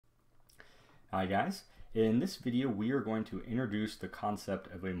Hi guys, in this video we are going to introduce the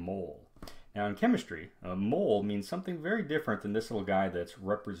concept of a mole. Now in chemistry, a mole means something very different than this little guy that's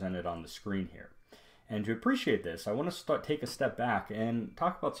represented on the screen here. And to appreciate this, I want to take a step back and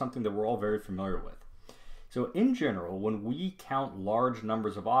talk about something that we're all very familiar with. So in general, when we count large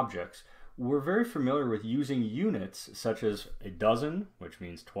numbers of objects, we're very familiar with using units such as a dozen, which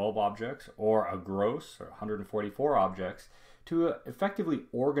means 12 objects, or a gross, or 144 objects, to effectively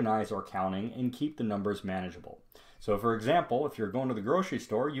organize our counting and keep the numbers manageable. So for example, if you're going to the grocery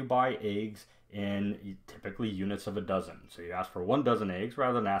store, you buy eggs in typically units of a dozen. So you ask for 1 dozen eggs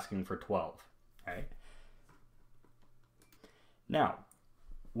rather than asking for 12. Okay? Now,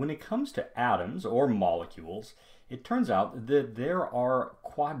 when it comes to atoms or molecules, it turns out that there are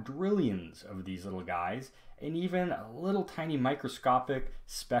quadrillions of these little guys and even a little tiny microscopic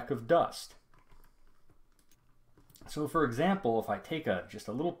speck of dust. So for example, if I take just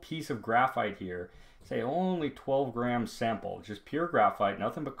a little piece of graphite here, say only 12 grams sample, just pure graphite,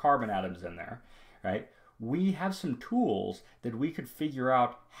 nothing but carbon atoms in there, right? We have some tools that we could figure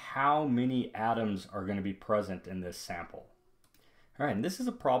out how many atoms are going to be present in this sample. All right, and this is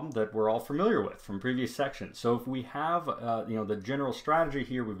a problem that we're all familiar with from previous sections. So if we have, the general strategy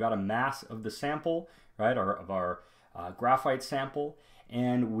here, we've got a mass of the sample, right, of our graphite sample,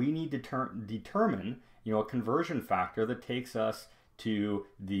 and we need to determine a conversion factor that takes us to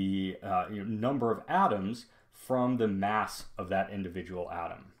the number of atoms from the mass of that individual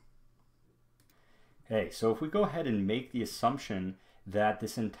atom. Okay, so if we go ahead and make the assumption that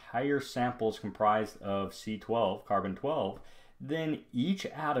this entire sample is comprised of C12, carbon 12, then each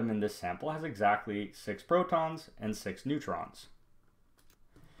atom in this sample has exactly 6 protons and 6 neutrons.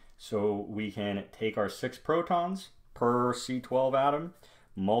 So we can take our 6 protons per C12 atom,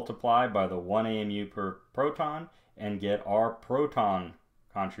 multiply by the 1 AMU per proton, and get our proton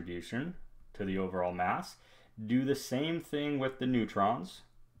contribution to the overall mass. Do the same thing with the neutrons,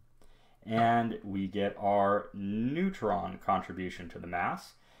 and we get our neutron contribution to the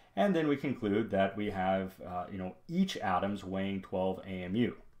mass. And then we conclude that we have, each atom's weighing 12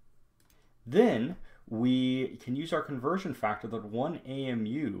 AMU. Then we can use our conversion factor that 1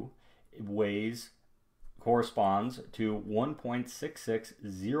 AMU corresponds to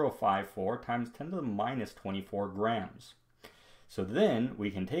 1.66054 times 10 to the minus 24 grams. So then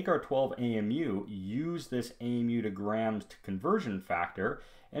we can take our 12 AMU, use this AMU to grams to conversion factor,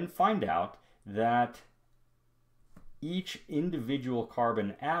 and find out that each individual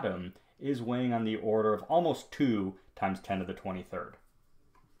carbon atom is weighing on the order of almost 2 times 10 to the 23rd.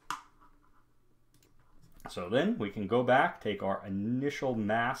 So then we can go back, take our initial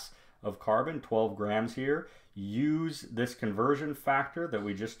mass of carbon, 12 grams here, use this conversion factor that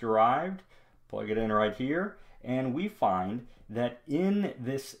we just derived, plug it in right here, and we find that in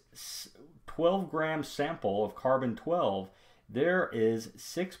this 12 gram sample of carbon 12, there is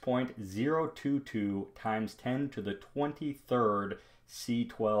 6.022 times 10 to the 23rd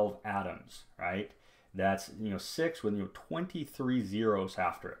C12 atoms, right? That's 6 with 23 zeros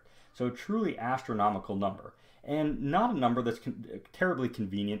after it. So a truly astronomical number, and not a number that's terribly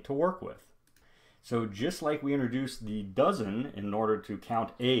convenient to work with. So just like we introduced the dozen in order to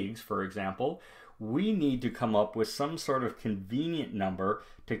count eggs, for example, we need to come up with some sort of convenient number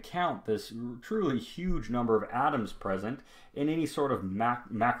to count this truly huge number of atoms present in any sort of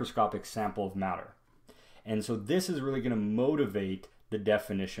macroscopic sample of matter. And so this is really going to motivate the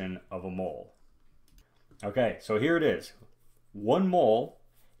definition of a mole. Okay, so here it is. 1 mole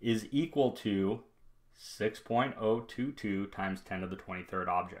is equal to 6.022 times 10 to the 23rd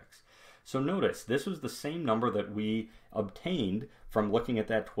objects. So notice, this was the same number that we obtained from looking at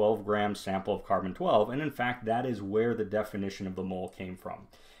that 12 gram sample of carbon 12, and in fact that is where the definition of the mole came from.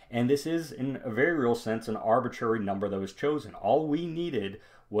 And this is, in a very real sense, an arbitrary number that was chosen. All we needed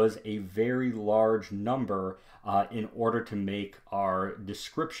was a very large number in order to make our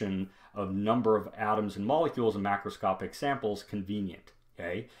description of number of atoms and molecules in macroscopic samples convenient.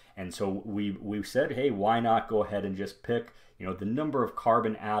 Okay, and so we said, hey, why not go ahead and just pick the number of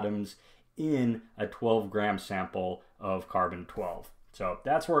carbon atoms in a 12 gram sample of carbon 12. So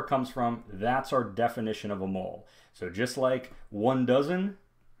that's where it comes from. That's our definition of a mole. So just like 1 dozen,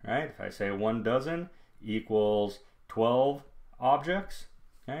 right? If I say 1 dozen equals 12 objects,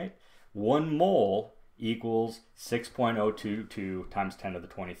 right? 1 mole equals 6.022 times 10 to the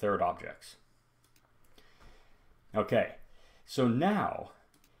 23rd objects. Okay. So now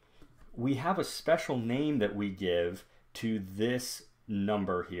we have a special name that we give to this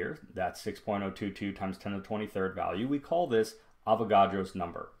number here, that's 6.022 times 10 to the 23rd value. We call this Avogadro's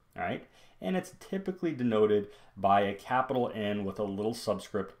number. all right? And it's typically denoted by a capital N with a little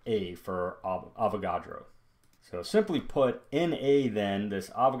subscript A for Avogadro. So simply put, Na then, this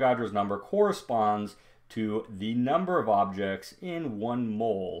Avogadro's number, corresponds to the number of objects in 1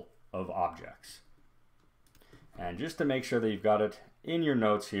 mole of objects. And just to make sure that you've got it in your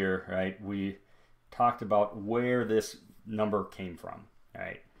notes here, right, we talked about where this number came from,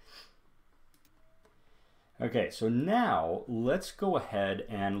 right? Okay, so now let's go ahead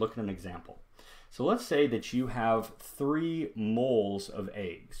and look at an example. So let's say that you have 3 moles of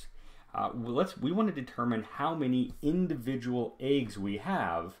eggs. We want to determine how many individual eggs we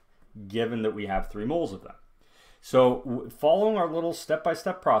have, given that we have 3 moles of them. So following our little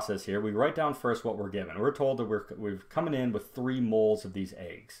step-by-step process here, we write down first what we're given. We're told that we're coming in with 3 moles of these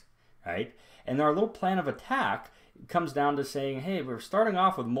eggs, right? And our little plan of attack comes down to saying, hey, we're starting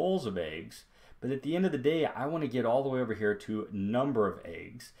off with moles of eggs, but at the end of the day, I want to get all the way over here to number of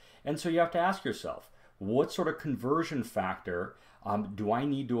eggs. And so you have to ask yourself, what sort of conversion factor do I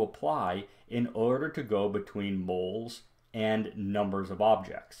need to apply in order to go between moles and numbers of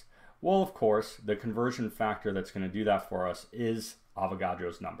objects? Well, of course, the conversion factor that's going to do that for us is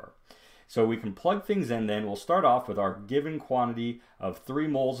Avogadro's number. So we can plug things in then. We'll start off with our given quantity of 3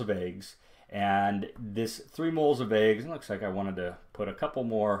 moles of eggs. And this 3 moles of eggs, it looks like I wanted to put a couple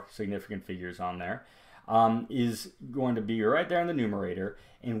more significant figures on there, is going to be right there in the numerator.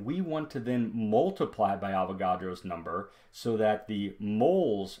 And we want to then multiply by Avogadro's number so that the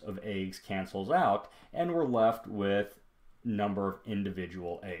moles of eggs cancels out and we're left with number of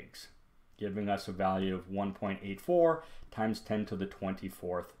individual eggs, giving us a value of 1.84 times 10 to the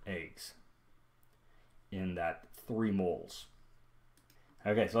 24th eggs in that 3 moles.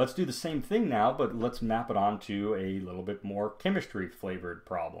 Okay, so let's do the same thing now, but let's map it onto a little bit more chemistry flavored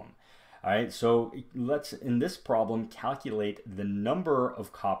problem. All right, so let's, in this problem, calculate the number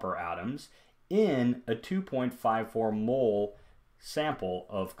of copper atoms in a 2.54 mole sample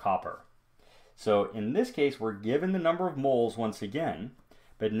of copper. So in this case, we're given the number of moles once again,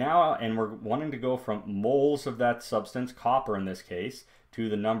 but now, and we're wanting to go from moles of that substance, copper in this case, to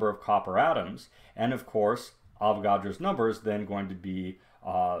the number of copper atoms. And of course, Avogadro's number is then going to be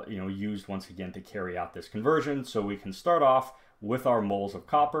used once again to carry out this conversion. So we can start off with our moles of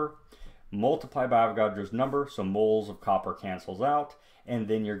copper, multiply by Avogadro's number, so moles of copper cancels out, and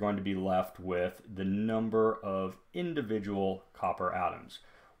then you're going to be left with the number of individual copper atoms,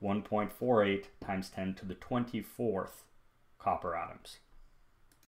 1.48 times 10 to the 24th copper atoms.